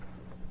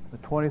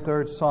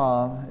23rd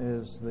Psalm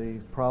is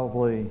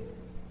probably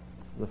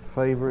the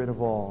favorite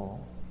of all.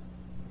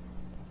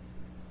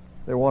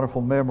 There are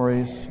wonderful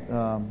memories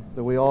that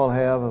we all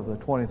have of the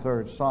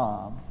 23rd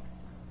Psalm.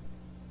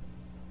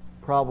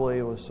 Probably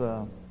it was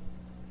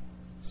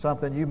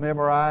something you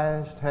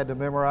had to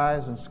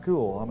memorize in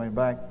school. I mean,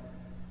 back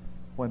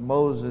when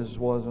Moses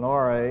was an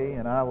RA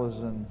and I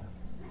was in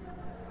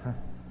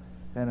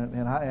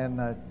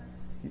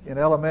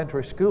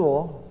elementary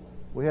school,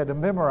 we had to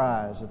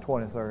memorize the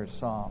 23rd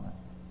Psalm,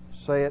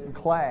 say it in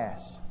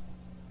class,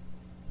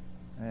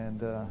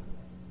 and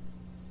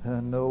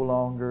no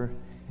longer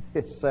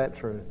is that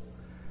true.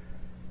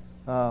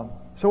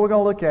 So we're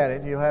going to look at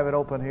it. You have it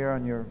open here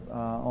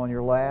on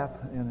your lap.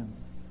 And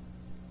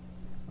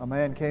a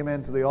man came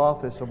into the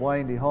office of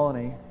Wayne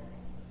DeHoney,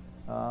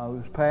 who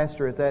was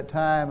pastor at that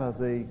time of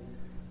the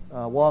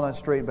Walnut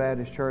Street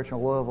Baptist Church in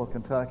Louisville,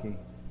 Kentucky,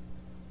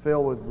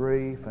 filled with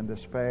grief and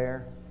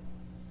despair.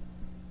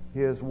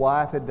 His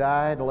wife had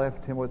died,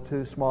 left him with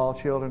 2 small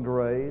children to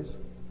raise.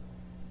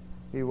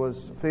 He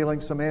was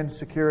feeling some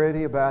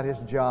insecurity about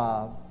his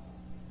job,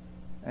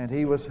 and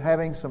he was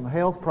having some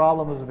health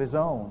problems of his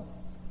own.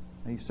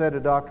 And he said to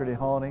Dr.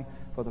 DeHoney,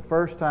 "For the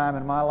first time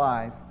in my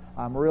life,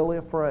 I'm really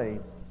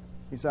afraid."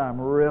 He said,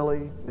 "I'm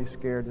really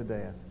scared to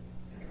death.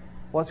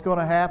 What's going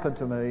to happen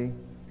to me,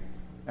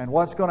 and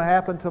what's going to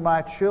happen to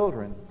my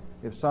children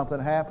if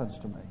something happens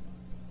to me?"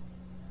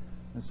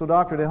 And so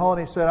Dr.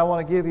 DeHoney said, "I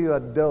want to give you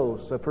a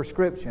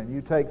prescription.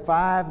 You take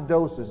 5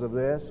 doses of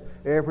this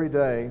every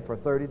day for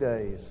 30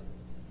 days.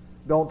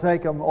 Don't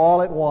take them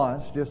all at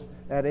once, just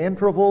at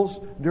intervals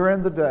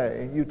during the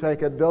day. You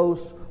take a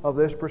dose of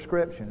this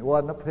prescription." It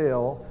wasn't a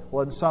pill, it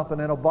wasn't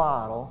something in a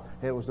bottle.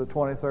 It was the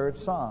 23rd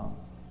Psalm.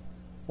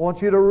 I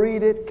want you to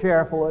read it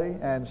carefully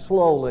and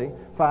slowly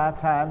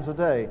 5 times a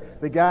day.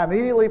 The guy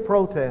immediately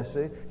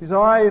protested. He said,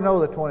 "I already know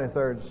the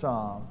 23rd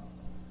Psalm.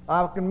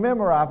 I've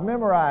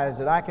memorized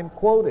it. I can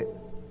quote it."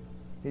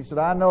 He said,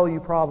 "I know you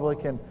probably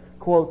can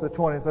quote the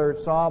 23rd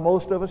Psalm.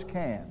 Most of us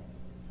can.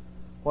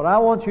 What I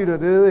want you to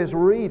do is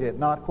read it,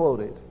 not quote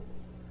it.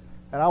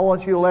 And I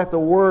want you to let the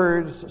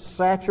words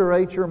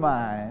saturate your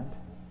mind,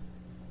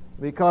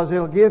 because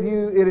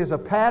it is a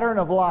pattern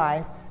of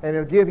life, and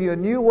it'll give you a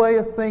new way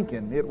of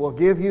thinking. It will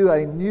give you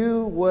a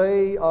new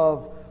way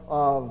of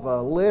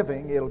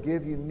living. It'll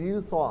give you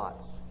new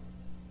thoughts."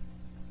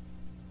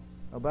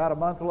 About a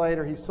month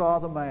later, he saw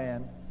the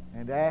man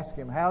and asked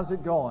him, "How's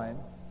it going?"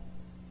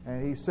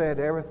 And he said,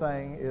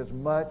 "Everything is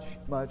much,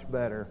 much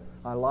better.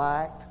 I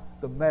liked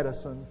the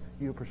medicine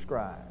you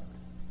prescribed."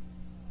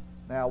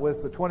 Now,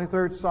 with the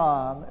 23rd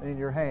Psalm in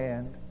your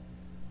hand,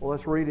 well,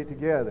 let's read it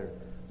together.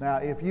 Now,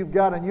 if you've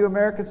got a New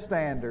American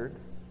Standard,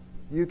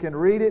 you can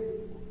read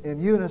it in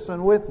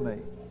unison with me.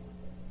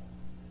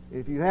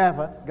 If you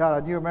haven't got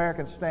a New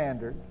American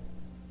Standard,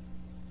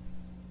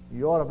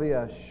 you ought to be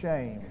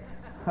ashamed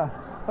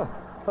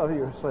of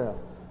yourself.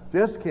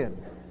 Just kidding.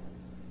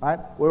 All right,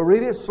 we'll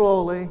read it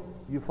slowly.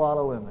 You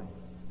follow with me.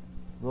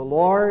 "The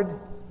Lord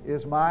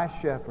is my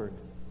shepherd.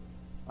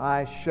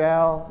 I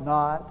shall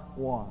not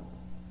want."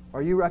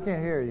 I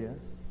can't hear you.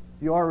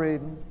 You are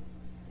reading.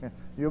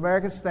 New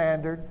American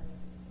Standard.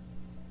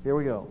 Here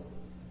we go.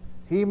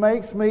 "He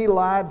makes me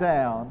lie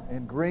down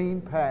in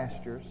green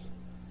pastures.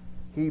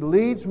 He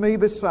leads me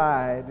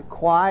beside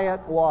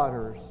quiet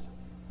waters.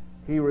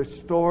 He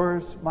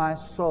restores my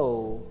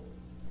soul.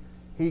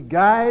 He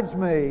guides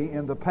me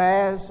in the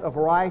paths of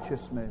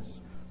righteousness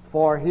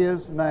for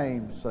His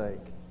name's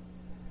sake.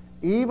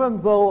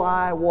 Even though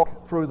I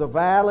walk through the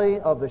valley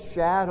of the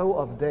shadow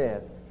of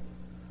death,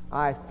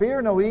 I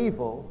fear no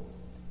evil,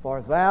 for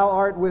Thou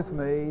art with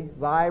me.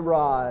 Thy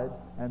rod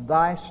and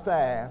Thy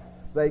staff,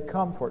 they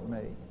comfort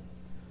me.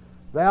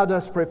 Thou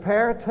dost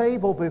prepare a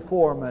table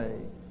before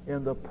me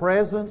in the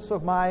presence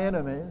of my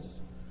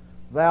enemies.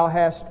 Thou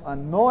hast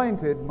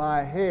anointed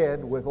my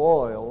head with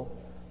oil.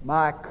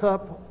 My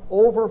cup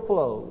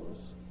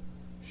overflows.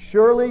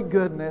 Surely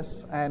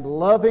goodness and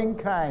loving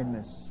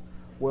kindness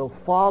will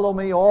follow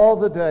me all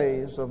the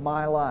days of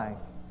my life,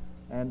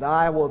 and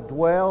I will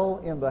dwell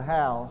in the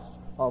house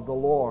of the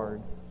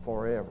Lord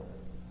forever."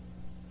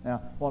 Now,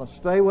 I want to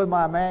stay with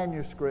my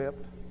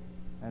manuscript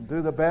and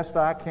do the best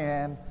I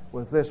can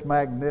with this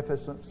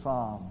magnificent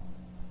psalm.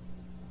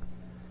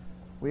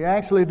 We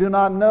actually do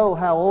not know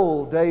how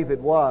old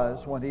David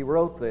was when he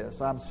wrote this.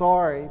 I'm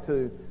sorry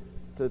to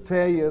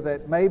tell you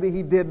that maybe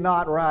he did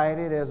not write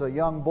it as a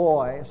young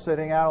boy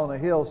sitting out on a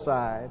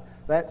hillside.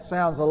 That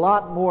sounds a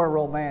lot more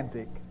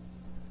romantic.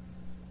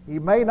 He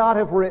may not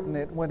have written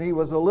it when he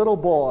was a little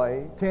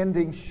boy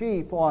tending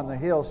sheep on the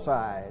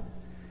hillside.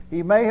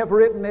 He may have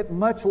written it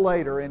much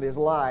later in his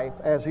life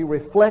as he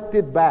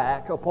reflected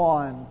back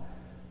upon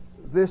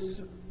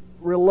this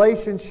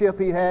relationship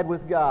he had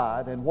with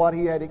God and what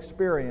he had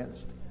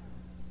experienced.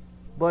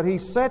 But he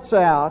sets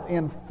out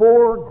in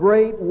 4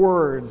 great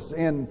words,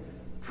 in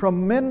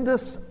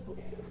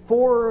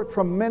 4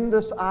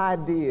 tremendous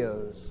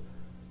ideas,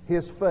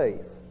 his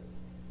faith.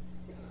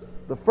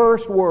 The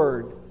first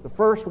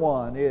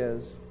one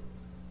is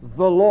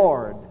the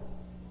Lord.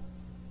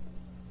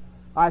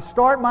 I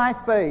start my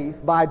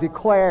faith by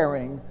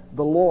declaring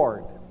the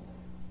Lord.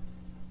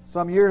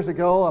 Some years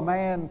ago, a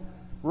man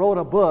wrote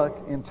a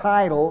book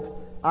entitled,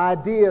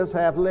 Ideas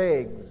Have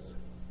Legs.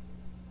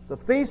 The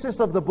thesis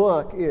of the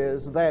book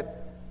is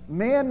that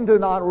men do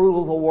not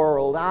rule the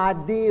world,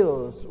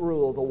 ideas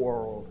rule the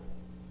world.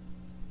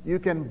 You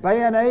can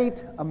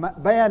bayonet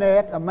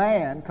a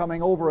man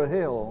coming over a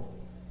hill.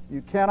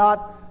 You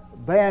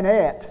cannot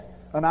bayonet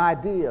an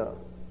idea.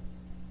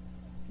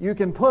 You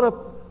can put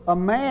a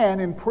man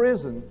in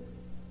prison,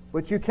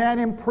 but you can't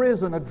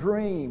imprison a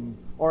dream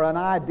or an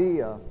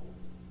idea.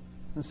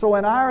 And so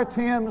in our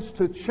attempts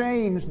to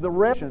change the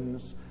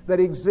relations that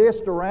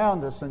exist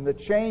around us and the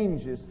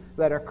changes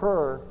that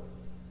occur,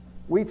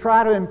 we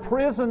try to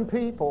imprison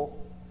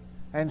people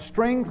and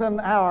strengthen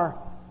our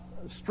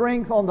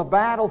strength on the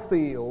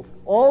battlefield,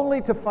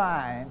 only to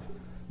find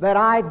that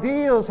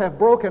ideas have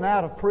broken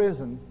out of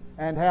prison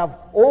and have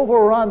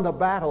overrun the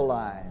battle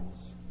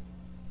lines.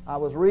 I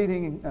was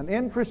reading an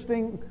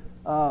interesting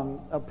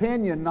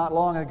opinion not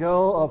long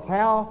ago of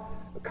how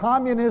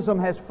communism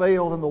has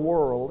failed in the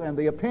world, and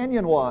the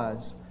opinion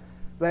was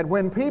that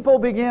when people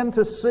begin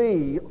to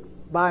see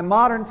by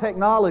modern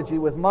technology,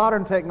 with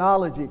modern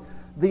technology,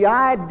 the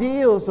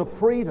ideals of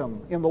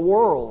freedom in the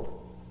world,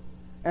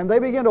 and they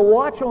begin to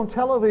watch on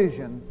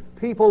television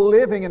people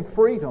living in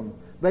freedom,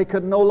 they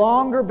could no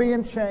longer be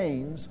in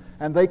chains,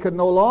 and they could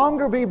no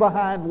longer be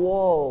behind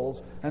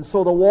walls, and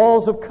so the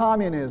walls of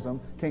communism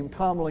came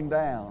tumbling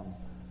down.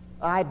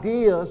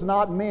 Ideas,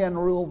 not men,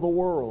 rule the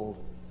world.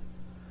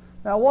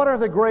 Now, what are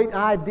the great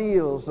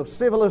ideals of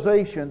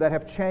civilization that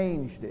have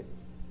changed it?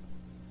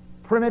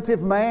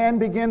 Primitive man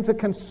began to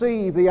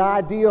conceive the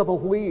idea of a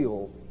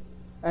wheel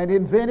and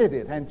invented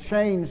it and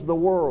changed the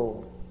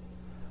world.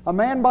 A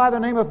man by the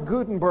name of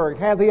Gutenberg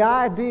had the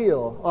idea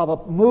of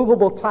a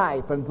movable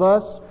type, and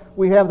thus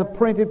we have the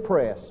printing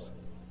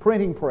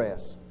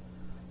press.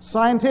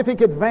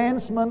 Scientific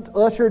advancement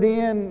ushered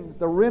in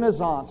the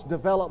Renaissance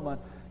development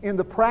in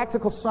the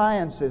practical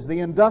sciences, the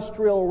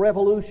Industrial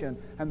Revolution,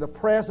 and the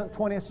present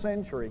 20th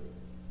century.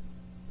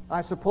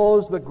 I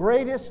suppose the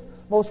greatest,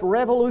 most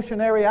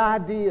revolutionary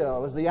idea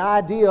was the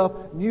idea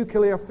of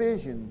nuclear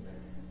fission.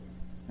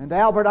 And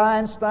Albert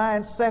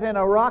Einstein sat in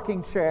a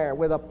rocking chair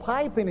with a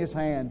pipe in his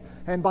hand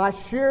and by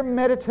sheer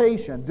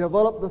meditation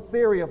developed the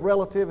theory of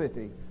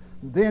relativity.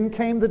 Then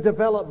came the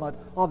development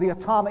of the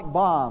atomic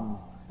bomb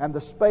and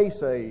the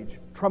space age.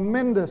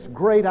 Tremendous,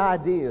 great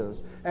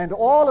ideas. And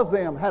all of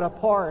them had a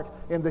part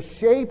in the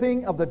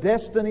shaping of the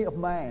destiny of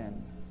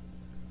man.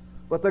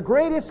 But the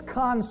greatest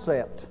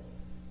concept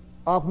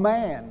of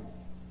man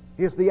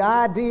is the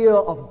idea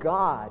of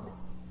God.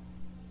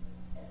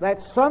 That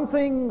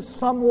something,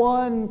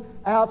 someone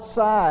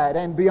outside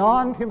and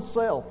beyond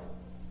himself,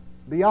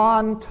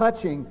 beyond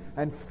touching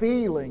and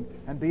feeling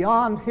and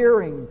beyond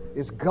hearing,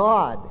 is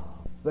God.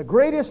 The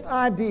greatest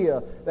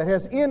idea that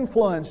has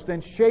influenced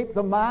and shaped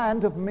the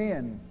mind of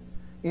men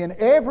in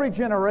every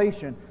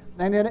generation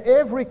and in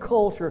every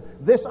culture,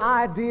 this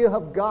idea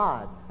of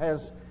God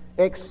has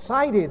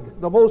excited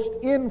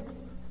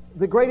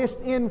the greatest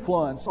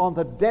influence on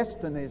the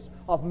destinies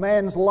of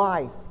man's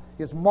life,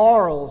 his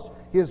morals,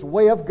 his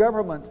way of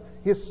government,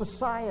 his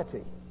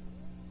society.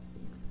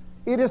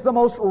 It is the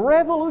most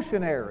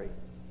revolutionary,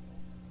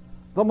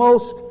 the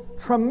most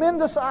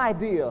tremendous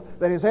idea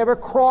that has ever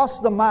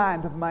crossed the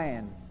mind of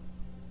man.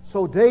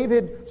 So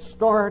David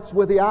starts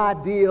with the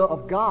idea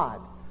of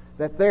God,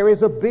 that there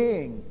is a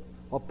being,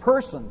 a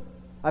person,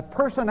 a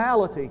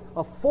personality,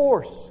 a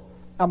force,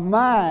 a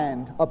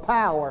mind, a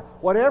power,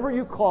 whatever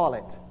you call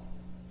it,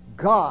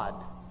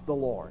 God the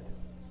Lord.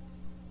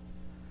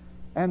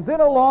 And then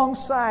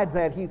alongside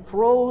that, he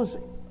throws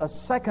a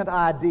second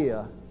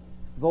idea.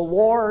 The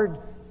Lord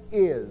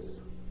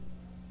is.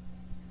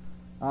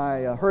 I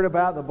heard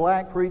about the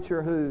black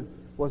preacher who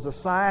was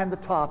assigned the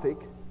topic,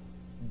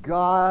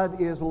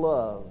 God is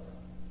love.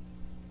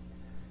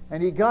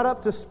 And he got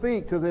up to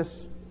speak to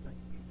this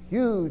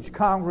huge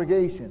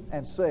congregation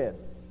and said,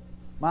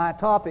 my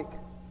topic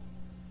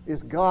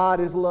is God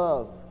is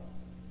love.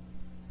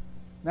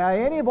 Now,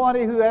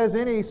 anybody who has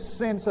any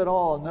sense at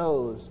all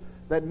knows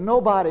that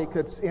nobody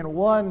could, in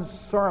one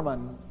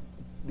sermon,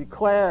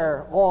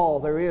 declare all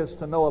there is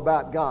to know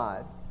about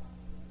God.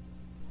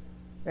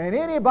 And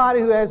anybody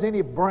who has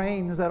any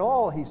brains at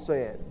all, he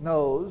said,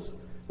 knows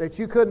that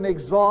you couldn't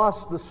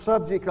exhaust the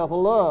subject of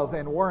love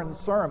in one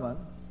sermon.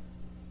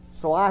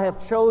 So I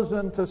have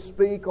chosen to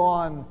speak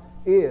on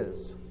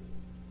is.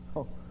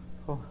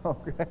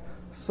 Okay.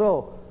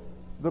 So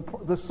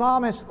the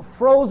psalmist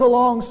throws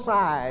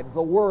alongside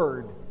the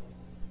word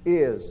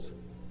is.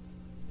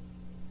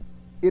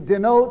 It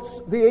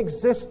denotes the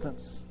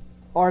existence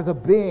or the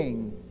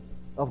being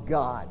of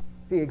God.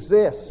 He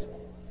exists.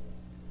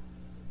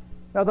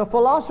 Now, the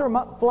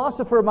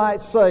philosopher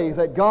might say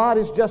that God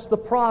is just the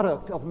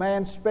product of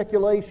man's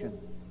speculation,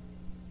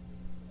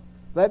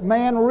 that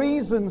man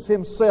reasons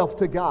himself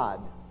to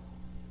God,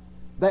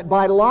 that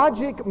by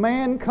logic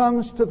man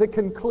comes to the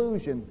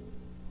conclusion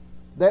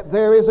that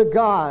there is a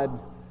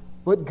God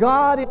But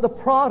God is the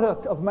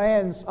product of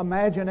man's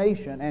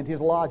imagination and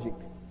his logic.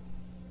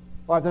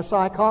 Or the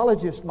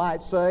psychologist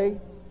might say,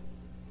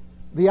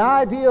 the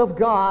idea of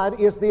God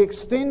is the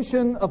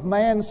extension of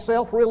man's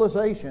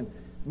self-realization,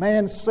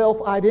 man's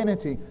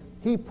self-identity.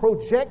 He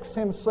projects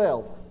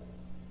himself,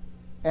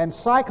 and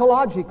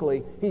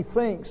psychologically he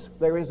thinks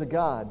there is a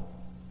God.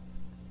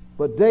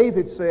 But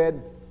David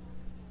said,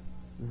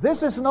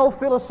 this is no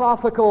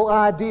philosophical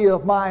idea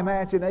of my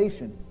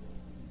imagination,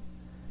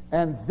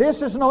 and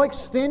this is no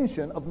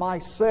extension of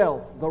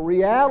myself. The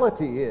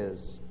reality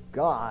is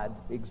God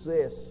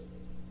exists.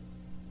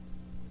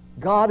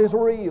 God is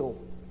real.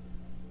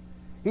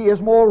 He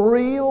is more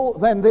real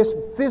than this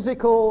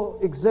physical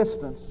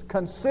existence.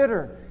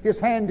 Consider His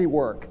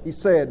handiwork, he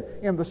said,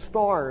 in the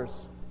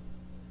stars.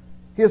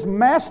 His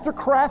master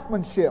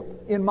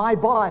craftsmanship in my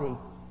body.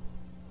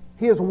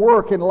 His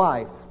work in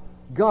life.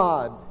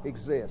 God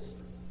exists.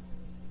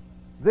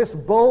 This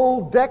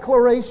bold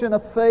declaration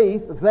of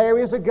faith, there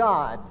is a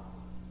God,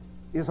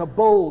 is a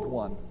bold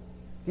one.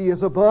 He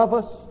is above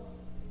us,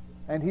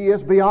 and He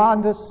is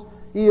beyond us.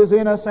 He is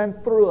in us and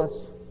through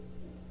us.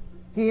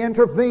 He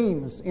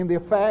intervenes in the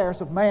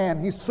affairs of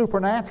man. He's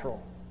supernatural.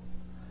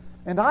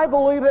 And I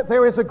believe that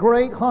there is a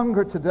great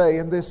hunger today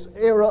in this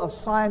era of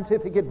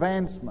scientific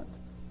advancement.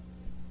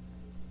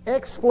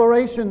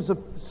 Explorations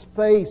of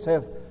space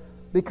have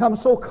become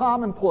so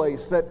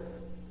commonplace that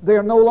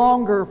they're no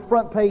longer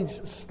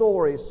front-page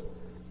stories.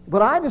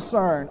 But I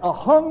discern a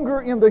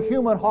hunger in the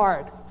human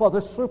heart for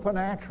the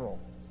supernatural,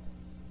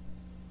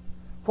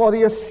 for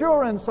the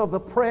assurance of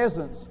the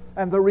presence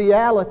and the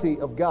reality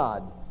of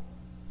God.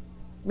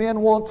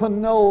 Men want to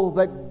know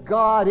that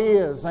God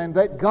is and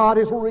that God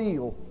is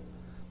real.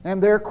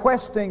 And their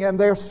questing and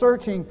their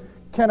searching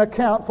can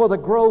account for the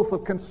growth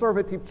of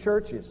conservative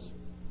churches.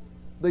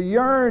 The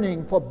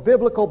yearning for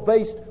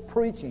biblical-based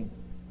preaching.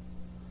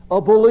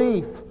 A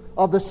belief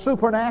of the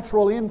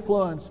supernatural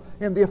influence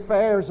in the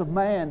affairs of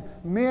man.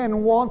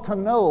 Men want to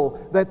know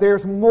that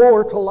there's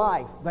more to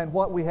life than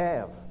what we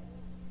have.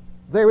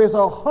 There is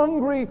a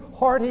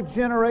hungry-hearted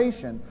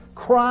generation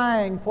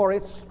crying for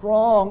its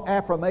strong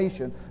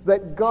affirmation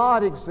that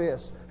God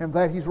exists and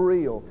that He's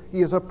real.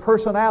 He is a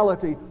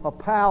personality, a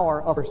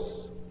power of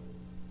us.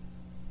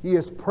 He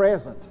is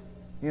present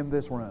in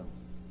this room.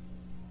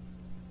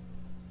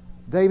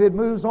 David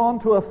moves on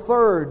to a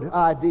third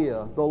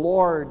idea. The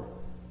Lord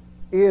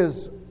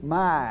is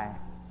my.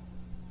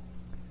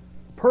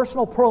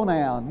 Personal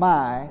pronoun,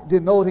 my,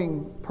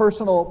 denoting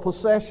personal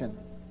possession.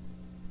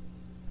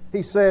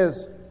 He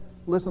says,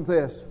 listen to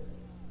this,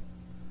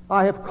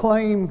 I have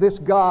claimed this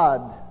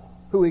God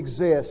who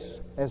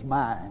exists as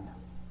mine.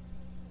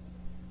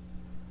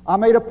 I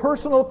made a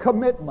personal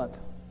commitment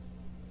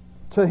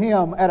to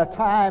Him at a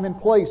time and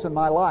place in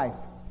my life.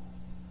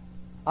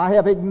 I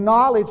have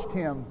acknowledged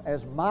Him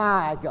as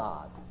my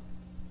God.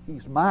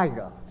 He's my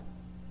God.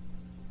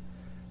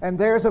 And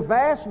there's a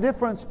vast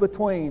difference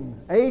between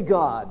a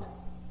God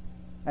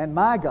and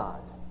my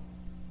God.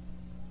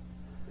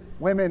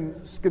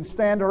 Women can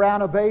stand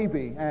around a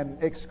baby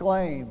and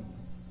exclaim,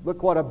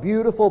 look what a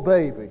beautiful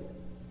baby.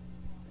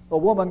 A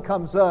woman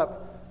comes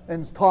up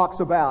and talks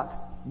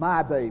about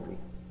my baby.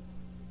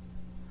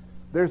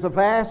 There's a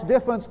vast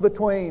difference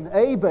between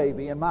a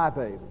baby and my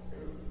baby.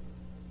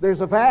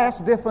 There's a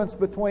vast difference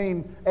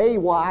between a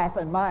wife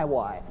and my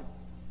wife.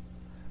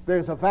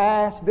 There's a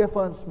vast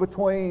difference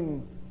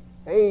between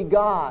a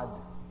God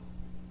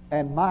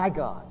and my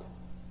God.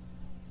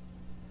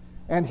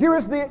 And here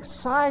is the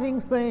exciting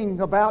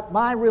thing about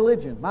my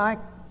religion, my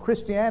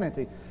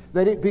Christianity,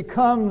 that it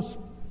becomes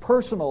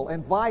personal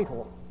and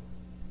vital.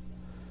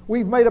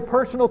 We've made a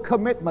personal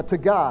commitment to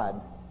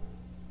God.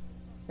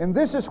 And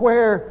this is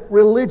where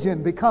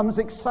religion becomes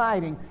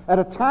exciting. At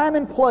a time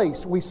and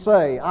place we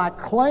say, I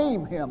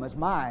claim Him as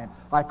mine.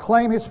 I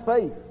claim His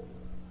faith.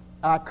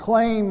 I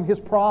claim His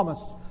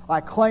promise. I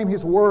claim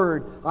His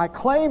word. I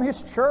claim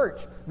His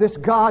church. This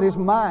God is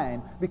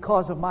mine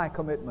because of my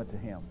commitment to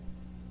Him.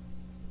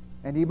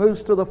 And he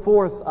moves to the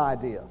fourth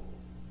idea.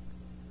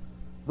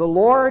 The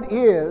Lord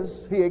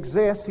is, He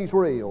exists, He's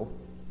real.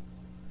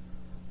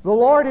 The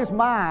Lord is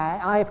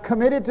I have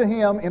committed to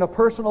Him in a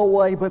personal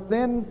way, but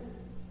then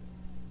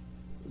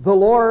the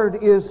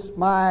Lord is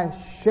my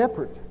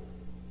shepherd.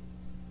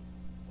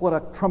 What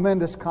a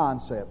tremendous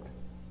concept.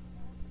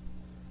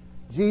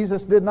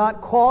 Jesus did not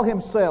call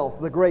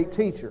Himself the great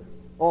teacher,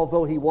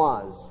 although He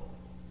was.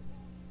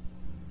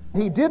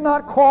 He did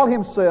not call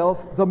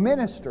Himself the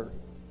minister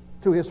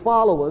to His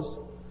followers,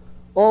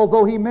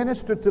 although He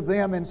ministered to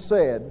them and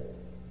said,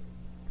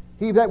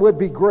 He that would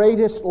be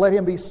greatest, let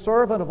him be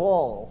servant of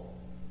all.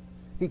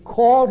 He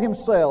called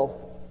Himself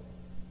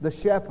the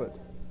shepherd.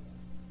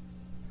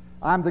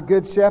 I'm the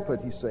good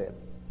shepherd, He said.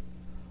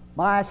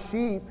 My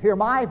sheep hear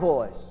my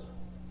voice.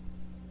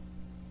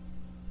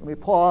 Let me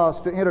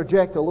pause to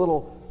interject a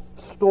little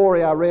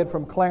story I read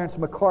from Clarence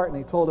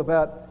McCartney, told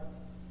about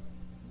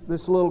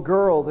this little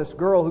girl,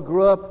 who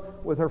grew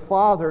up with her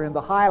father in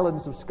the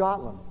Highlands of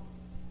Scotland.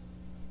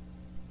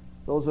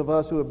 Those of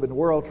us who have been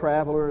world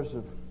travelers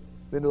have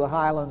been to the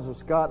Highlands of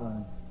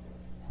Scotland.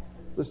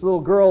 This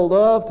little girl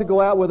loved to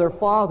go out with her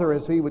father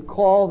as he would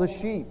call the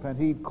sheep, and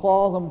he'd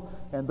call them,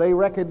 and they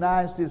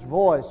recognized his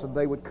voice, and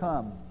they would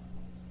come.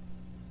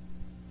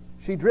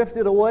 She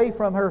drifted away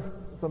from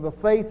the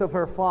faith of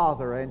her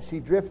father, and she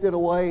drifted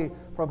away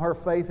from her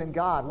faith in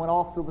God, went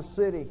off to the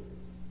city.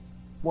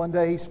 One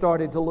day he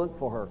started to look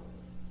for her.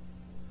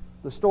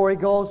 The story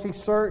goes he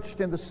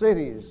searched in the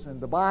cities and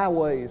the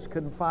byways,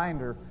 couldn't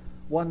find her.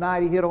 One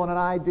night he hit on an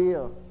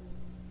idea.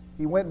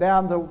 He went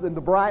down in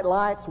the bright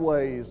lights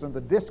ways and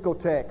the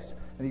discotheques,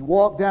 and he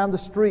walked down the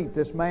street.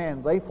 This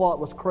man they thought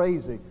was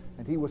crazy,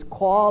 and he was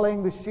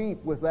calling the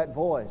sheep with that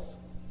voice.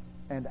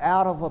 And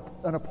out of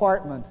an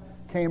apartment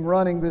came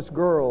running this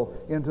girl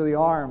into the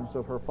arms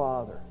of her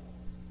father.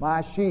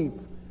 My sheep,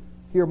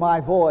 hear my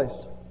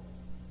voice.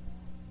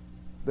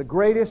 The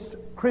greatest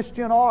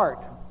Christian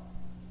art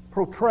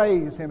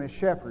portrays him as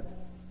shepherd.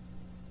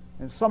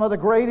 And some of the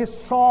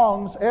greatest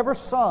songs ever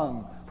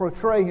sung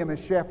portray him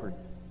as shepherd.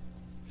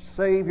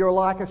 Savior,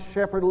 like a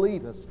shepherd,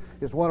 lead us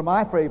is one of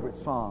my favorite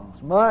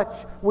songs.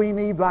 Much we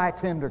need thy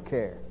tender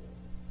care.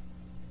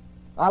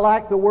 I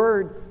like the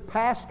word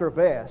pastor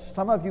best.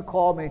 Some of you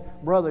call me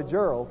Brother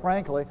Gerald.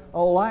 Frankly, I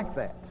don't like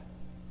that.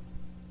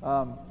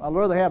 I'd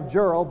rather have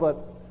Gerald, but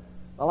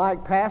I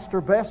like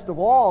pastor best of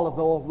all of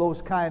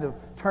those kind of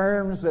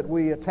terms that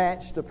we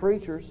attach to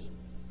preachers,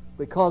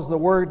 because the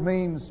word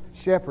means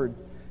shepherd.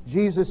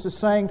 Jesus is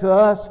saying to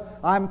us,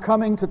 I'm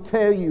coming to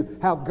tell you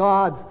how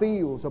God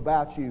feels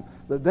about you.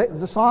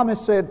 The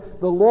psalmist said,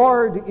 the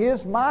Lord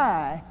is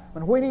my,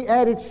 and when he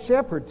added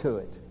shepherd to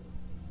it,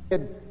 he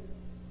said,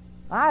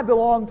 I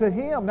belong to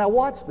him. Now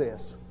watch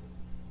this.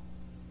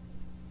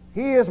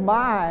 He is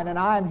mine and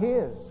I am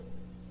his.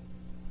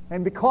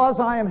 And because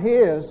I am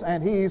his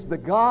and he's the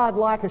God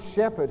like a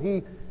shepherd,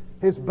 he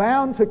is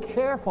bound to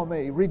care for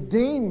me,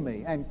 redeem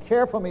me, and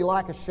care for me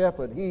like a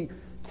shepherd. He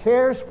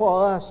cares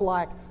for us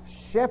like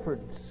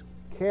shepherds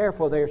care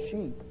for their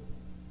sheep.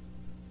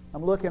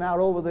 I'm looking out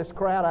over this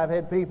crowd. I've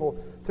had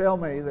people tell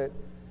me that,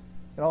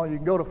 you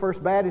can go to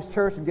First Baptist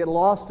Church and get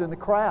lost in the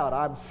crowd.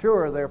 I'm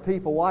sure there are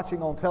people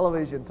watching on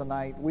television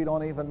tonight we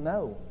don't even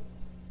know.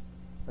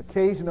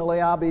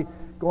 Occasionally I'll be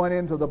going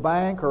into the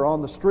bank or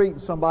on the street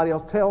and somebody will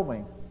tell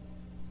me,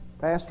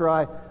 Pastor,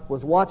 I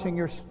was watching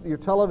your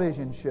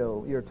television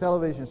show, your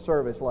television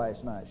service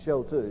last night,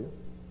 show 2.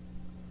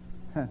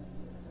 And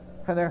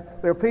there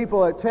are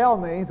people that tell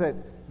me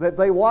that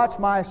they watch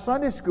my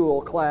Sunday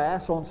school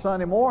class on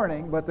Sunday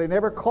morning, but they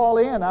never call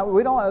in.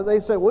 They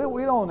say,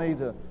 we don't need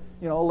to,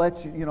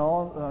 let you,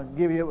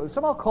 give you.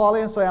 Someone will call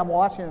in and say, I'm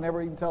watching, and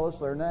never even tell us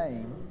their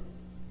name.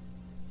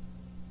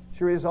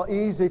 Sure is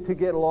easy to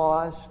get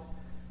lost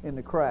in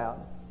the crowd.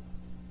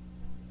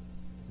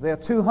 There are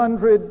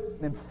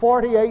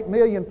 248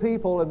 million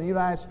people in the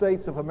United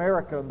States of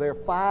America, and there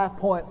are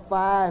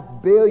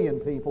 5.5 billion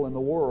people in the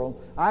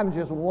world. I'm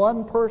just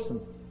one person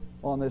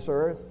on this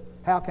earth.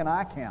 How can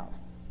I count?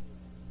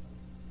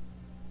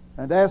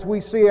 And as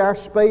we see our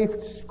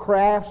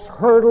spacecrafts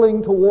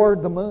hurtling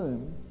toward the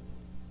moon,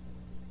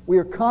 we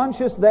are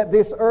conscious that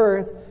this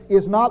earth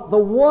is not the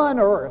one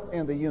earth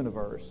in the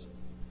universe.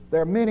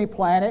 There are many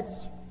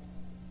planets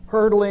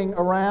hurtling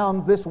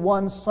around this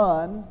one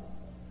sun,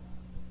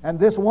 and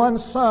this one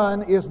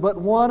sun is but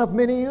one of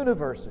many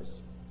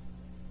universes.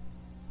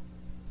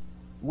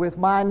 With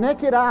my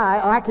naked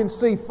eye, I can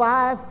see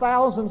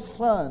 5,000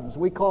 suns.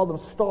 We call them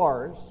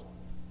stars.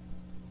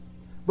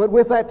 But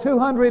with that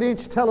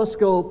 200-inch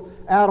telescope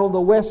out on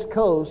the west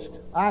coast,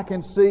 I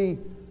can see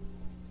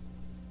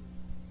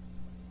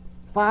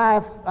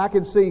 1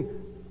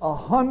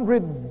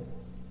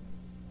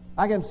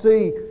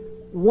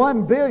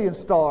 billion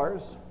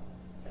stars,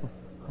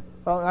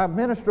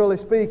 ministerially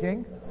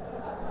speaking.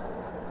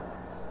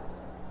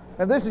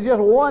 And this is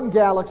just one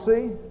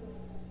galaxy.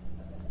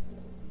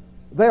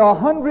 There are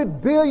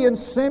 100 billion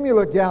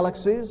similar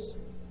galaxies.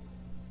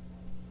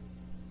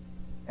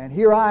 And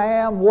here I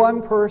am,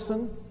 one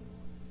person,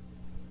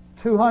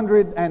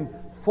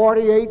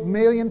 248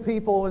 million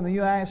people in the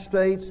United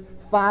States,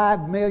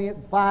 5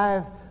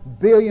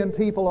 billion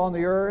people on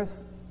the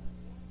earth,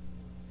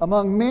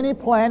 among many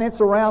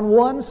planets around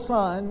one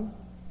sun,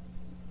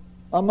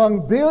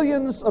 among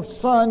billions of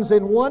suns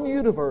in one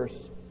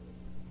universe,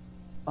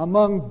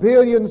 among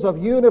billions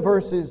of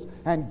universes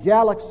and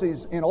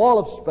galaxies in all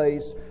of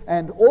space,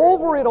 and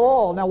over it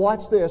all, now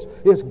watch this,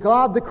 is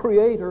God the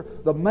Creator,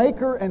 the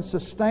maker and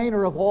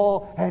sustainer of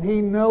all, and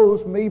He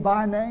knows me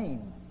by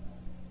name.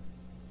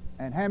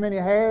 And how many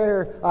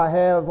hair I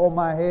have on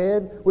my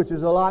head, which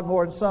is a lot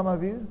more than some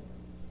of you.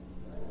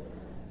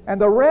 And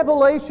the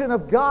revelation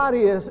of God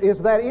is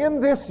that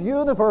in this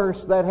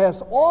universe that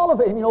has all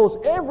of it, He knows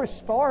every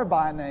star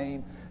by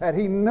name, that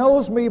He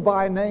knows me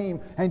by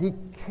name, and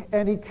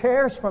He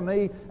cares for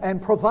me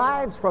and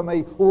provides for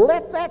me.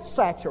 Let that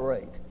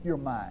saturate your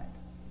mind.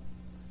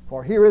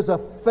 For here is a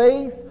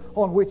faith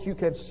on which you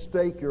can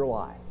stake your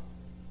life.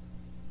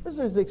 This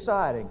is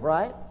exciting,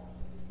 right?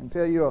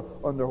 Until you're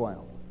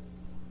underwhelmed.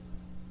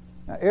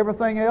 Now,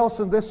 everything else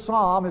in this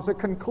psalm is a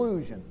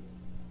conclusion.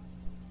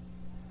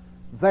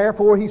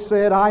 Therefore he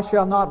said, I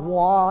shall not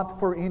want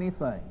for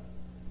anything.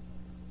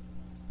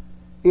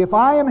 If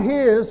I am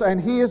His and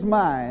He is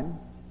mine,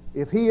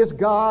 if He is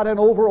God and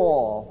over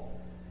all,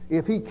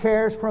 if He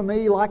cares for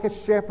me like a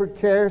shepherd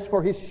cares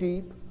for his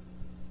sheep,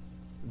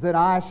 then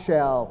I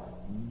shall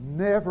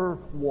never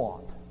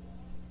want.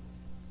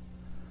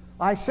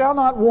 I shall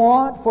not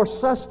want for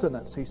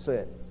sustenance, he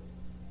said,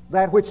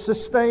 that which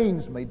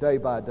sustains me day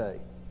by day.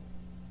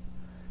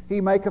 He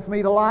maketh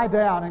me to lie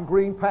down in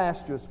green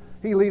pastures.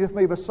 He leadeth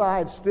me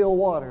beside still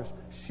waters.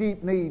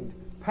 Sheep need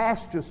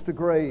pastures to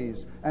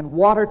graze and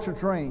water to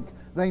drink.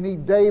 They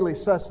need daily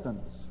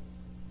sustenance.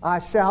 I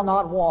shall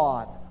not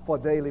want for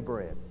daily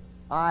bread.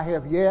 I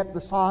have yet,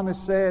 the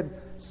psalmist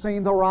said,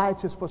 seen the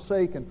righteous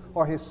forsaken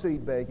or his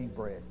seed begging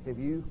bread. Have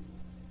you?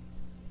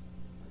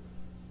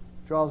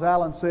 Charles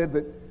Allen said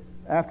that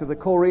after the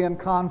Korean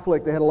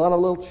conflict, they had a lot of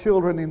little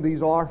children in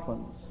these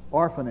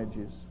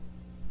orphanages.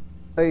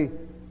 They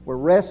were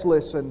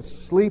restless and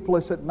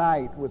sleepless at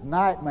night with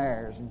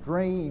nightmares and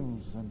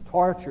dreams and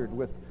tortured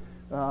with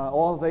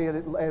all they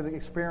had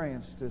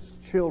experienced as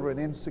children,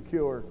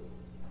 insecure.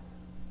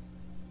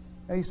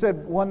 And he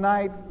said one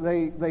night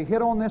they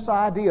hit on this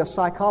idea. A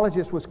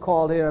psychologist was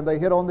called in, and they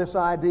hit on this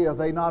idea.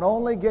 They not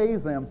only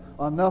gave them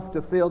enough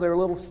to fill their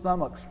little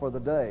stomachs for the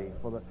day,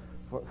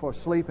 for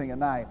sleeping at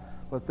night,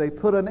 but they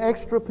put an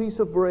extra piece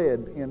of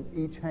bread in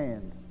each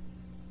hand.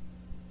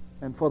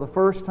 And for the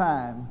first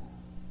time,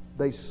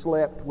 they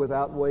slept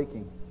without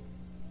waking.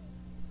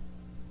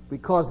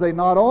 Because they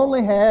not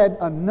only had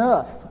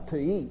enough to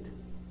eat,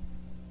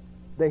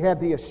 they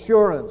had the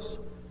assurance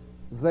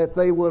that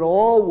they would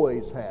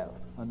always have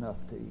enough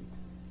to eat.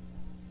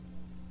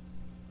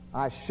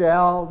 I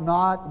shall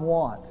not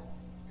want.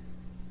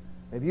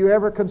 Have you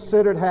ever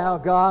considered how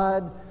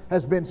God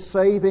has been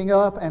saving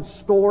up and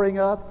storing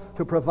up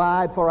to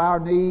provide for our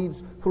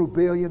needs through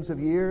billions of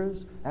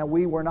years, and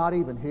we were not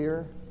even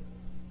here?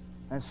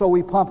 And so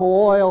we pump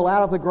oil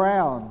out of the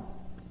ground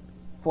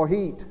for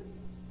heat,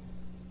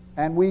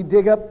 and we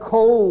dig up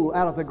coal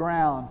out of the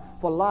ground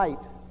for light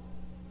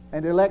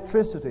and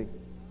electricity.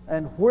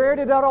 And where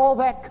did all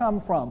that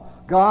come from?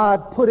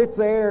 God put it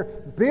there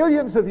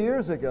billions of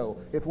years ago,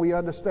 if we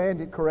understand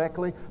it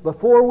correctly,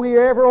 before we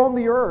ever on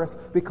the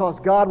earth, because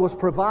God was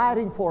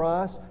providing for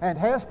us and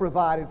has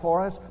provided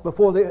for us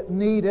before the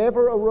need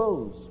ever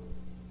arose.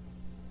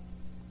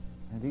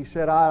 And He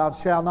said, I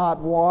shall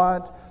not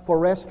want for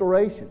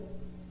restoration.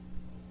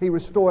 He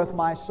restoreth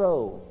my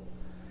soul.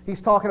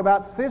 He's talking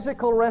about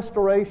physical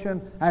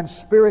restoration and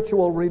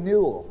spiritual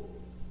renewal.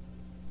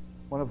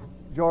 One of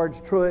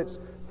George Truett's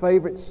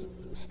favorite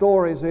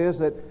stories is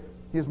that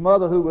his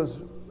mother, who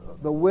was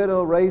the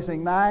widow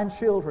raising 9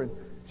 children,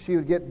 she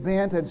would get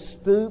bent and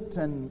stooped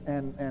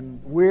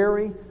and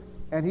weary,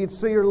 and he'd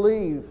see her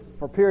leave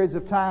for periods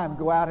of time,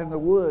 go out in the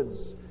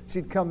woods.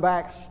 She'd come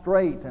back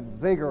straight and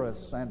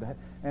vigorous and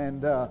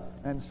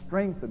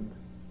strengthened.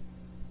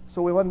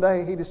 So one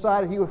day he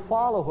decided he would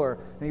follow her,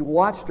 and he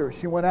watched her.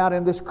 She went out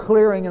in this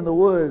clearing in the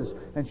woods,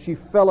 and she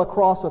fell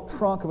across a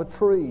trunk of a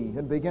tree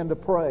and began to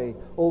pray,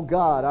 "Oh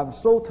God, I'm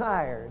so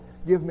tired.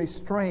 Give me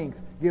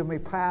strength. Give me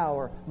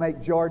power.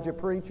 Make George a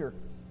preacher."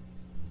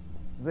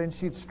 Then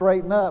she'd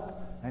straighten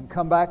up and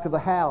come back to the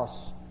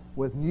house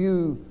with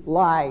new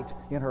light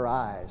in her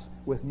eyes,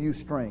 with new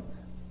strength.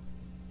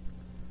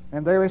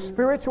 And there is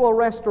spiritual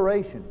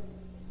restoration.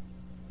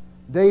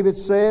 David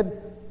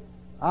said,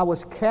 I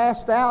was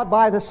cast out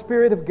by the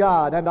Spirit of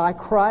God, and I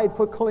cried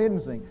for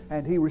cleansing,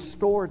 and He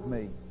restored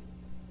me.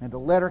 And a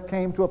letter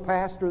came to a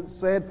pastor that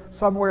said,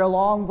 somewhere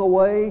along the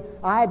way,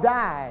 I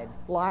died.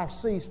 Life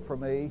ceased for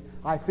me.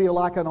 I feel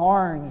like an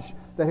orange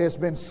that has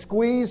been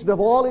squeezed of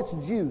all its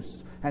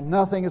juice, and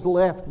nothing is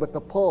left but the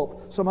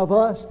pulp. Some of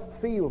us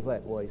feel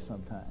that way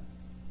sometimes.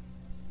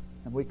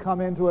 And we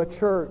come into a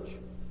church,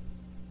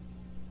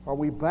 or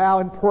we bow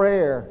in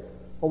prayer,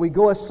 or we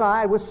go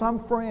aside with some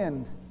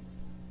friend,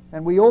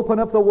 and we open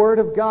up the Word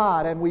of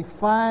God, and we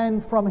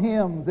find from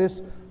Him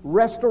this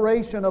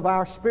restoration of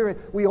our spirit.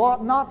 We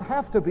ought not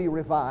have to be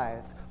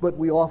revived, but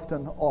we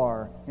often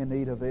are in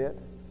need of it.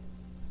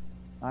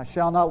 I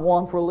shall not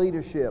want for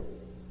leadership.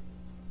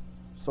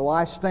 So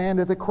I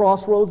stand at the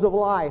crossroads of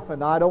life,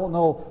 and I don't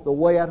know the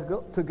way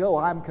to go.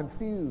 I'm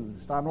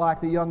confused. I'm like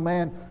the young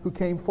man who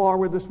came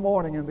forward this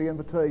morning in the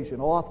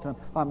invitation. Often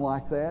I'm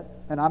like that,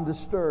 and I'm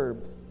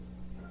disturbed.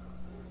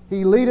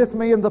 He leadeth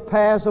me in the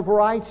paths of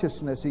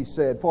righteousness, he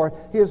said, for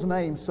His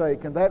name's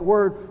sake. And that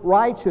word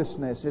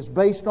righteousness is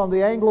based on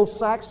the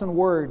Anglo-Saxon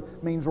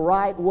word, means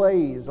right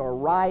ways or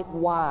right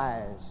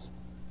wise.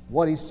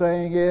 What he's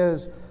saying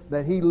is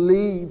that He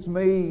leads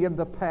me in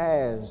the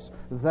paths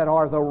that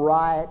are the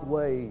right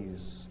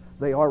ways.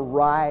 They are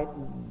right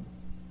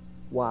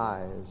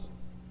wise.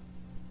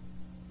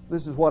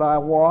 This is what I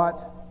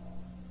want.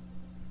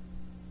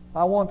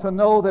 I want to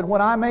know that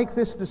when I make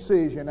this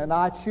decision and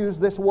I choose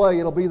this way,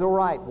 it'll be the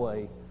right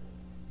way.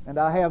 And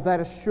I have that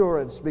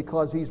assurance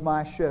because He's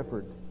my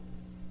shepherd.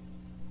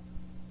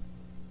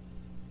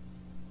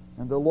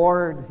 And the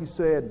Lord, He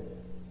said,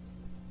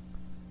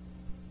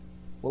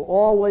 will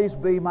always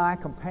be my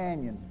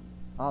companion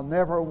I'll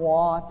never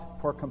want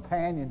for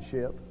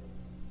companionship,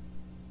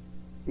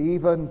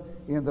 even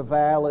in the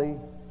valley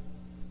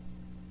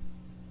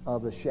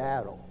of the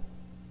shadow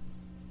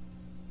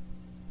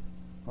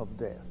of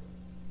death.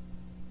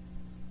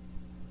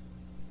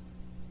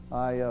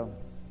 I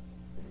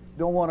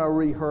don't want to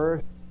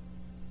rehearse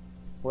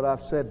what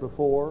I've said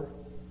before.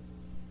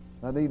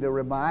 I need to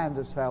remind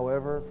us,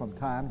 however, from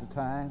time to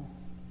time,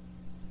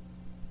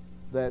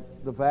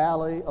 that the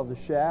valley of the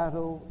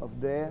shadow of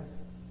death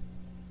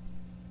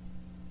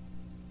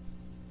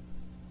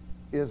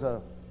is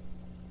a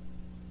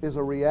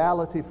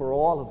reality for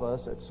all of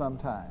us at some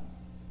time.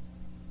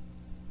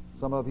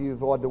 Some of you have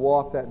had to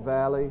walk that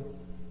valley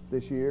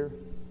this year.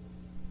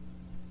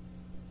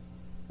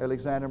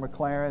 Alexander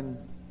McLaren,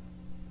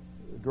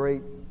 a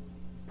great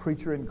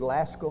preacher in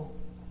Glasgow,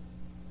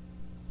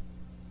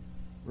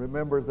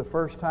 remembers the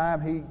first time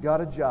he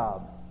got a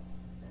job.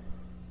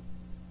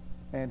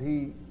 And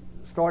he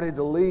started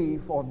to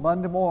leave on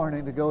Monday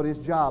morning to go to his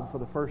job for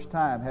the first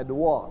time, had to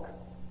walk.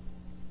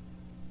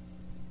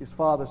 His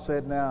father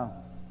said, "Now,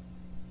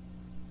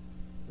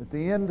 at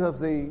the end of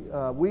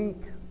the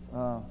week,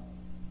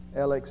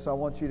 Alex, I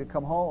want you to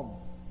come home."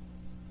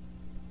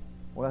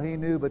 Well, he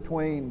knew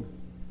between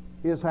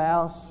his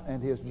house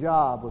and his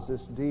job was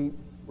this deep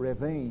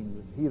ravine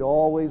that he'd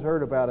always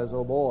heard about as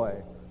a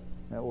boy.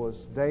 That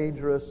was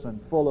dangerous and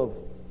full of,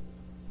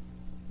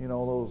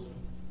 those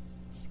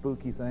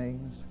spooky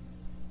things.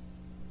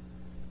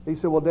 He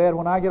said, "Well, Dad,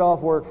 when I get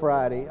off work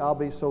Friday, I'll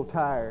be so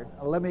tired.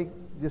 Let me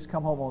just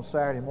come home on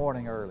Saturday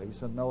morning early." He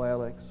said, "No,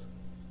 Alex.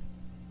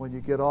 When you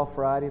get off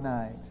Friday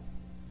night,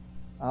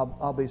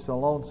 I'll be so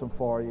lonesome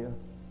for you.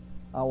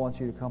 I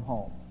want you to come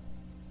home."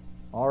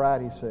 "All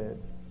right," he said.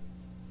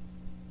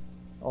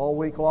 All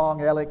week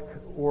long, Alec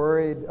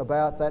worried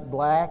about that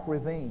black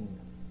ravine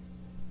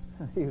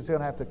he was going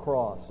to have to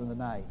cross in the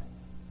night.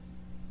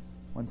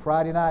 When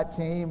Friday night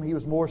came, he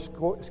was more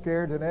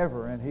scared than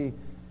ever, and he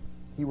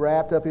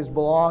wrapped up his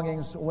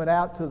belongings, went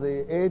out to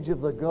the edge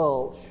of the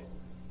gulch,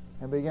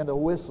 and began to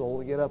whistle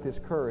to get up his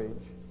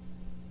courage.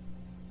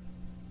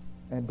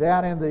 And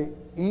down in the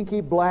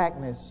inky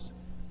blackness,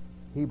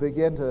 he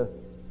began to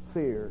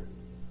fear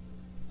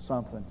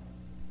something.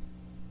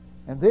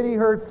 And then he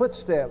heard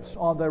footsteps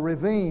on the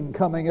ravine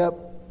coming up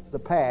the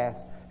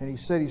path, and he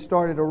said he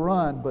started to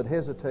run but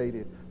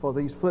hesitated, for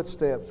these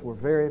footsteps were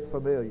very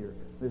familiar.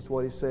 This is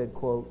what he said,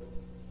 quote,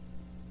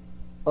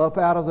 "Up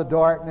out of the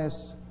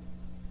darkness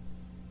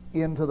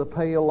into the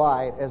pale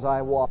light as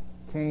I walked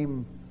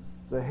came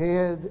the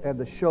head and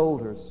the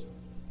shoulders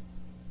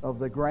of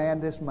the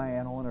grandest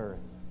man on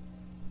earth.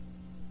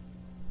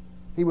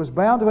 He was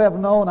bound to have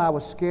known I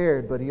was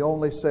scared, but he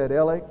only said,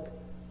 'Alec,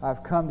 I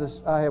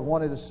have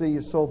wanted to see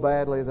you so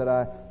badly that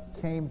I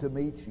came to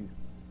meet you.'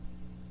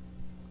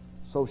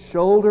 So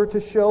shoulder to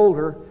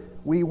shoulder,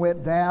 we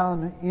went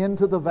down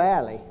into the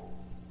valley,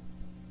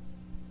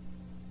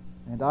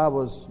 and I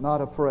was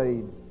not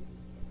afraid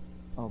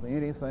of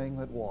anything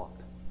that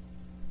walked."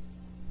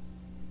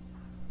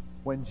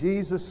 When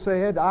Jesus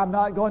said, "I'm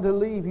not going to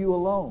leave you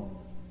alone.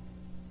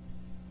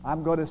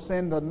 I'm going to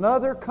send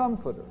another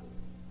comforter,"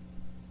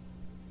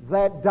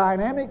 that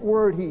dynamic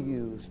word he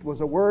used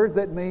was a word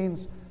that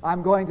means,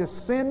 "I'm going to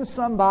send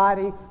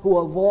somebody who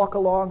will walk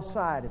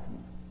alongside of you."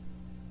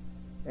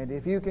 And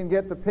if you can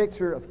get the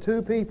picture of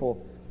two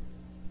people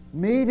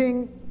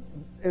meeting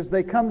as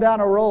they come down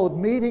a road,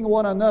 meeting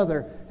one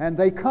another, and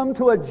they come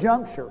to a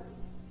juncture,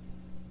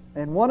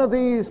 and one of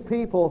these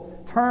people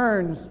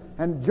turns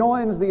and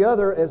joins the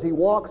other as he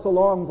walks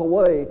along the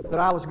way, that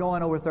I was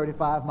going over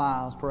 35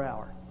 miles per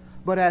hour.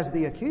 But as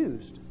the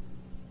accused,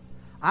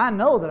 I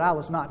know that I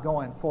was not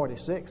going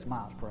 46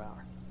 miles per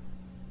hour.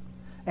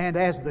 And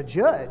as the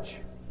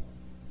judge,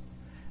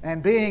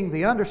 and being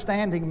the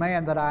understanding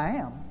man that I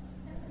am,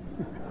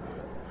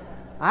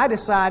 I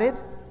decided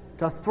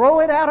to throw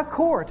it out of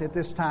court at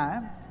this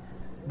time,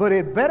 but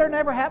it better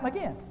never happen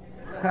again.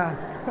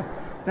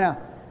 Now,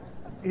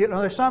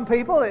 there's some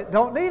people that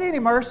don't need any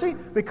mercy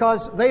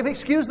because they've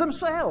excused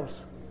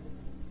themselves.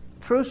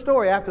 True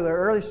story. After the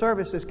early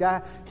service, this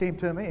guy came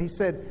to me. He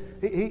said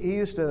he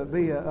used to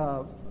be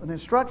an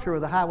instructor of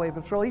the Highway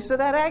Patrol. He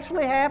said that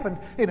actually happened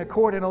in a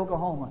court in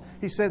Oklahoma.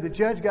 He said the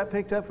judge got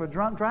picked up for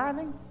drunk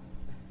driving,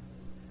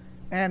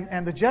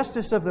 and the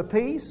justice of the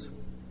peace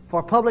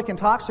for public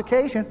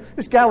intoxication.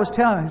 This guy was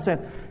telling him.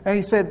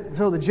 He said,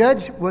 so the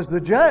judge was the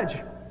judge.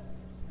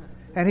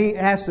 And he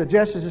asked the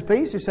justice of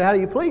peace, he said, "How do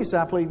you plead?" He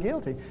said, "I plead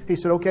guilty." He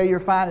said, "Okay, your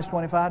fine is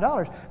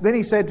 $25. Then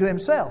he said to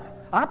himself,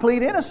 "I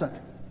plead innocent."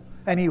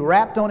 And he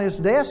rapped on his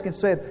desk and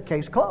said,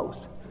 "Case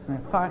closed." All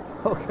right,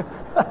 okay.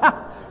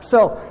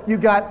 So you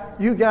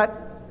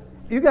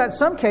got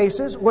some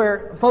cases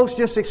where folks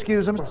just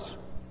excuse themselves.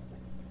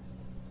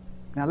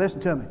 Now listen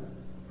to me.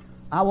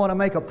 I want to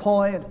make a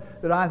point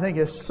that I think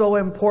is so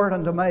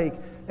important to make,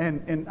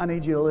 and I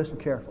need you to listen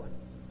carefully.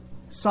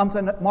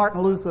 Something that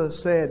Martin Luther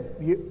said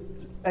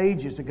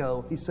ages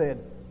ago. He said,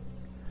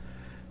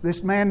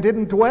 "This man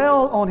didn't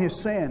dwell on his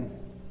sin.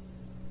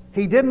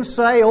 He didn't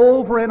say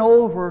over and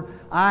over,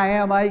 I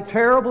am a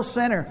terrible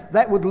sinner.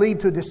 That would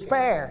lead to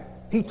despair.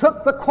 He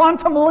took the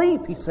quantum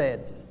leap, he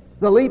said,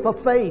 the leap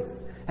of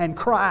faith, and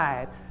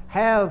cried,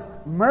 have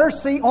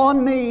mercy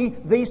on me,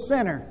 the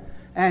sinner.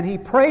 And he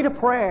prayed a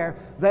prayer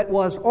that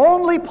was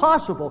only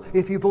possible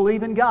if you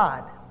believe in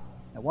God.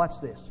 Now watch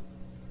this.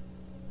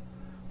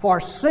 For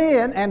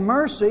sin and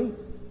mercy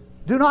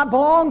do not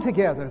belong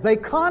together. They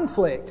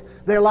conflict.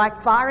 They're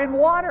like fire and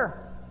water.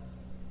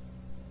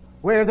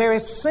 Where there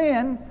is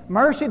sin,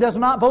 mercy does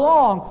not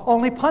belong.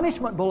 Only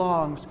punishment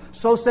belongs.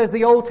 So says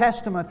the Old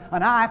Testament,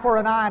 an eye for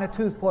an eye and a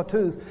tooth for a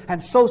tooth.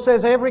 And so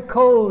says every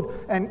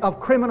code of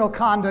criminal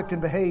conduct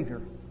and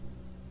behavior.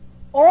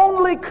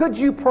 Only could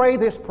you pray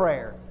this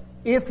prayer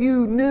if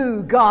you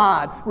knew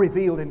God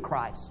revealed in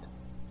Christ.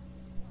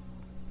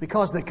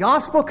 Because the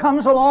gospel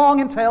comes along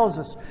and tells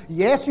us,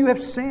 yes, you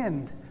have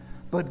sinned,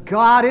 but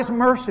God is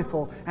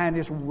merciful and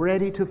is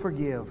ready to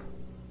forgive.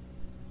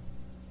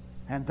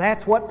 And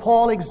that's what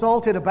Paul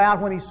exulted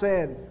about when he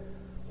said,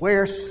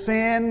 where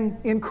sin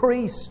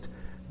increased,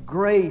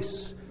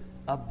 grace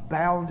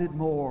abounded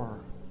more.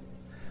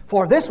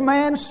 For this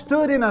man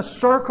stood in a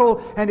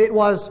circle, and it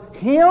was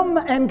him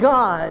and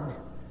God.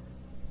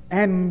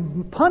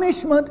 And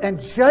punishment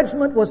and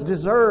judgment was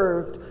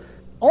deserved.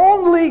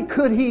 Only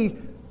could he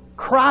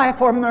cry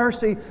for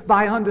mercy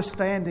by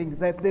understanding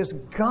that this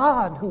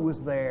God who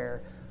was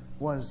there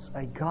was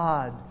a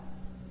God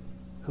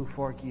who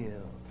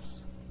forgives.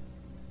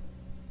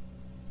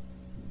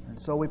 And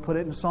so we put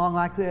it in a song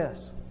like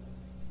this.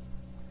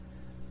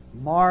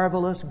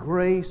 Marvelous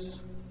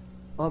grace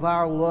of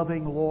our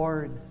loving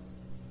Lord.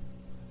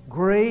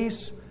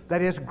 Grace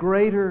that is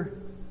greater,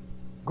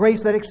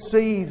 grace that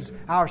exceeds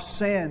our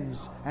sins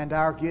and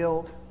our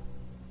guilt.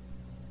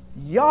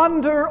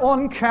 Yonder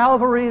on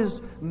Calvary's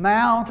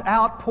mount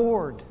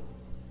outpoured,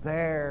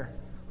 there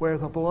where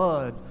the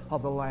blood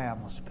of the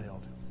Lamb was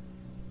spilled.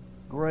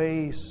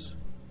 Grace,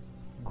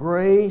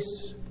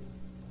 grace,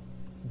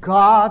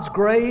 God's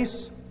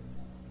grace,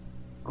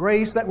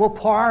 grace that will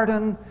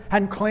pardon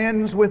and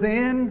cleanse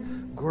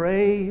within.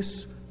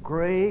 Grace,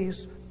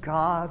 grace,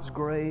 God's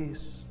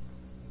grace,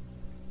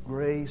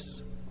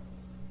 grace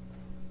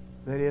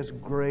that is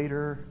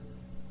greater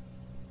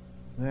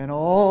than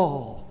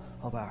all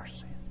of our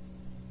sin.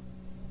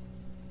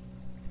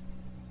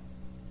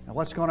 Now,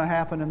 what's going to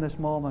happen in this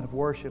moment of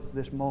worship,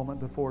 this moment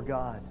before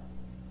God?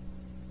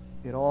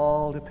 It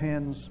all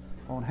depends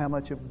on how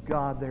much of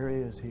God there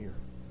is here.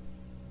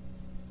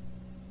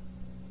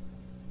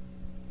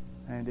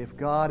 And if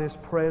God is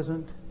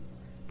present,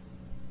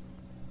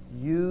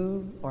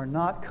 you are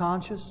not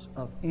conscious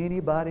of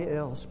anybody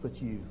else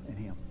but you and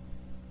Him.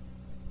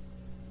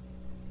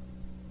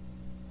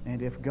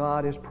 And if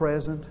God is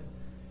present,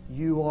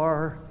 you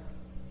are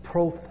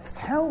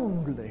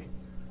profoundly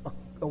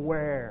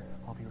aware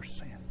of your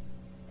sin.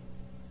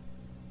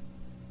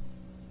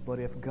 But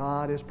if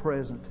God is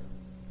present,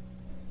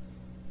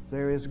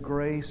 there is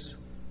grace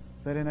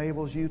that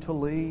enables you to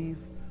leave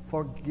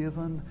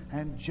forgiven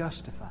and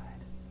justified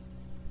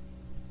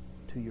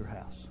to your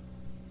house.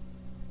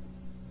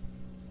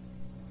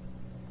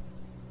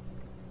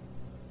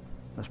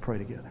 Let's pray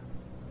together.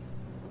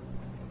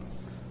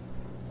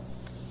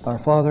 Our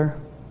Father,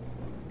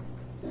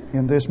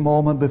 in this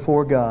moment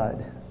before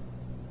God,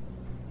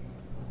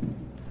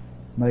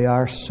 may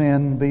our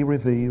sin be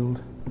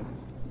revealed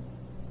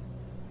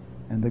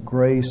and the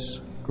grace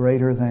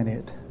greater than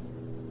it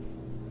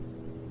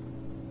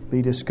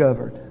be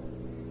discovered.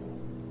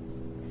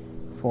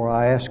 For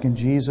I ask in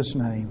Jesus'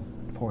 name,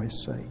 for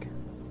His sake.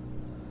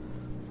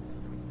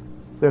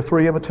 There are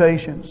 3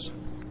 invitations.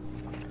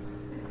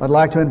 I'd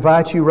like to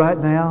invite you right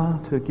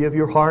now to give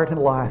your heart and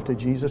life to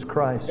Jesus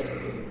Christ.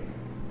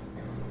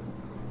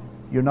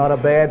 You're not a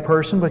bad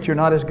person, but you're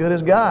not as good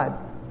as God.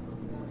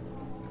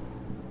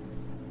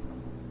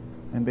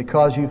 And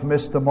because you've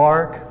missed the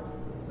mark,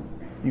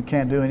 you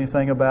can't do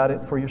anything about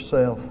it for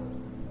yourself.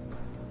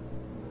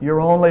 Your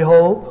only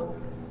hope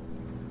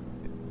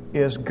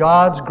is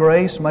God's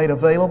grace made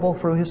available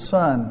through His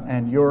Son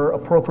and your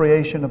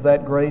appropriation of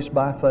that grace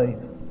by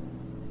faith.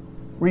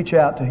 Reach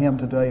out to Him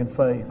today in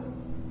faith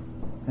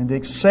and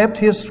accept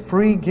His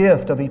free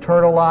gift of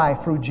eternal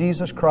life through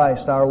Jesus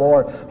Christ our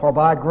Lord. For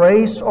by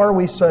grace are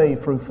we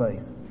saved through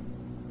faith.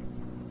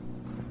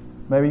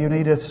 Maybe you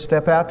need to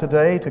step out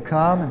today to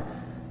come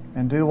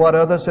and do what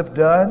others have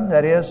done.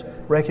 That is,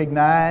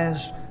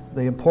 recognize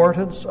the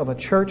importance of a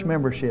church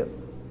membership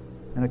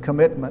and a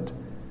commitment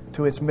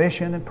to its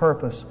mission and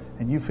purpose,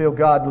 and you feel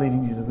God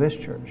leading you to this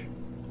church.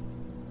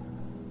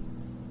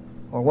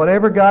 Or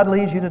whatever God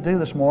leads you to do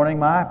this morning,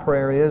 my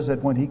prayer is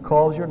that when He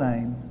calls your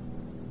name,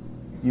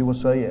 you will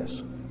say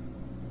yes.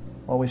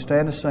 While we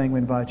stand to sing, we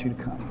invite you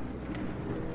to come.